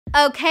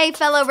Okay,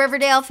 fellow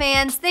Riverdale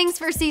fans, things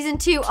for season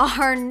 2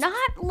 are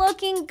not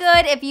looking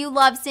good if you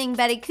love seeing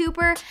Betty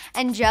Cooper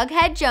and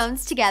Jughead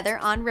Jones together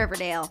on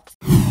Riverdale.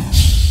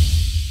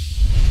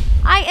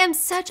 I am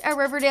such a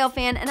Riverdale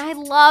fan and I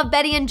love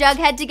Betty and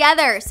Jughead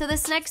together, so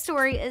this next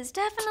story is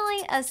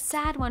definitely a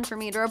sad one for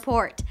me to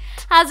report.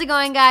 How's it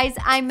going, guys?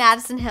 I'm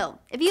Madison Hill.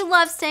 If you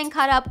love staying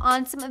caught up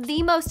on some of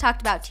the most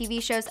talked about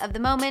TV shows of the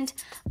moment,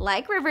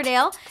 like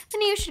Riverdale,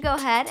 then you should go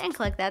ahead and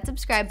click that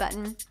subscribe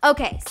button.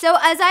 Okay, so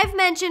as I've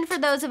mentioned, for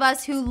those of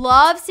us who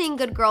love seeing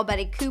good girl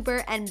Betty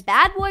Cooper and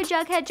bad boy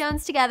Jughead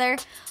Jones together,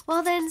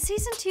 well then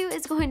season 2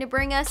 is going to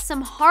bring us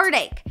some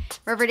heartache.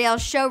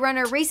 Riverdale's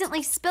showrunner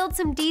recently spilled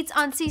some deets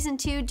on season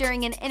 2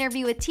 during an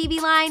interview with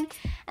TV Line,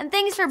 and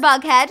things for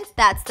Bughead,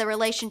 that's the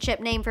relationship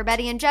name for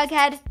Betty and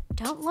Jughead,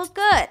 don't look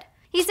good.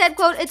 He said,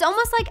 quote, "It's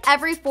almost like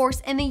every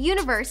force in the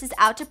universe is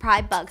out to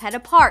pry Bughead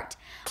apart."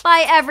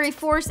 By every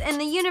force in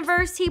the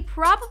universe, he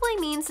probably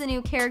means the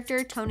new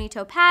character Tony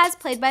Topaz,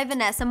 played by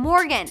Vanessa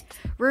Morgan.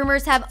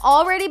 Rumors have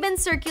already been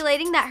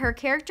circulating that her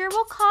character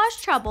will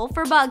cause trouble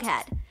for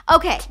Bughead.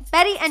 Okay,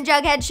 Betty and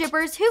Jughead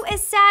shippers, who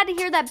is sad to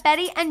hear that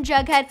Betty and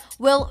Jughead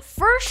will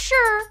for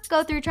sure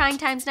go through trying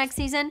times next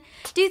season?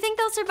 Do you think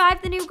they'll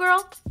survive the new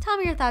girl? Tell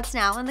me your thoughts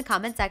now in the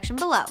comment section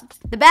below.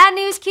 The bad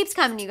news keeps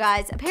coming, you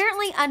guys.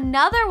 Apparently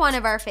another one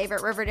of our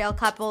favorite Riverdale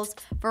couples,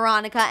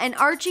 Veronica and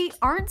Archie,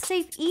 aren't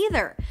safe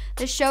either.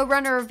 The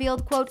showrunner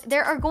revealed, quote,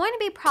 "There are going to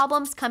be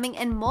problems coming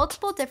in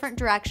multiple different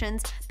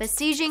directions,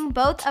 besieging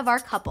both of our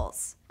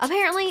couples."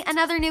 Apparently,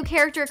 another new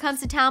character comes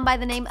to town by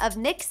the name of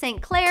Nick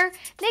St. Clair.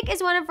 Nick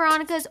is one of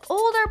Veronica's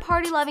older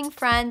party-loving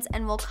friends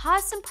and will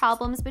cause some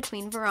problems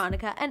between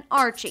Veronica and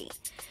Archie.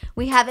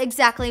 We have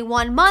exactly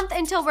 1 month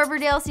until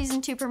Riverdale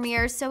Season 2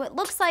 premieres, so it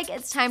looks like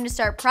it's time to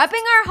start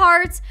prepping our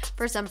hearts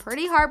for some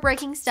pretty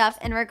heartbreaking stuff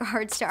in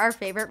regards to our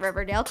favorite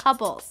Riverdale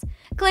couples.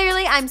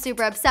 Clearly, I'm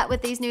super upset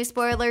with these new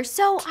spoilers,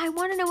 so I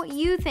want to know what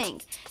you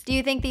think. Do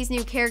you think these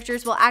new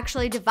characters will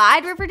actually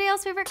divide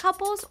Riverdale's favorite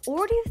couples,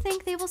 or do you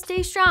think they will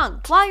stay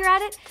strong? While you're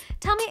at it,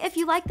 tell me if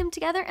you like them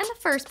together in the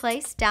first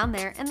place down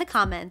there in the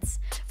comments.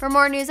 For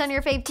more news on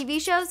your fave TV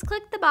shows,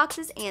 click the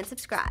boxes and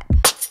subscribe.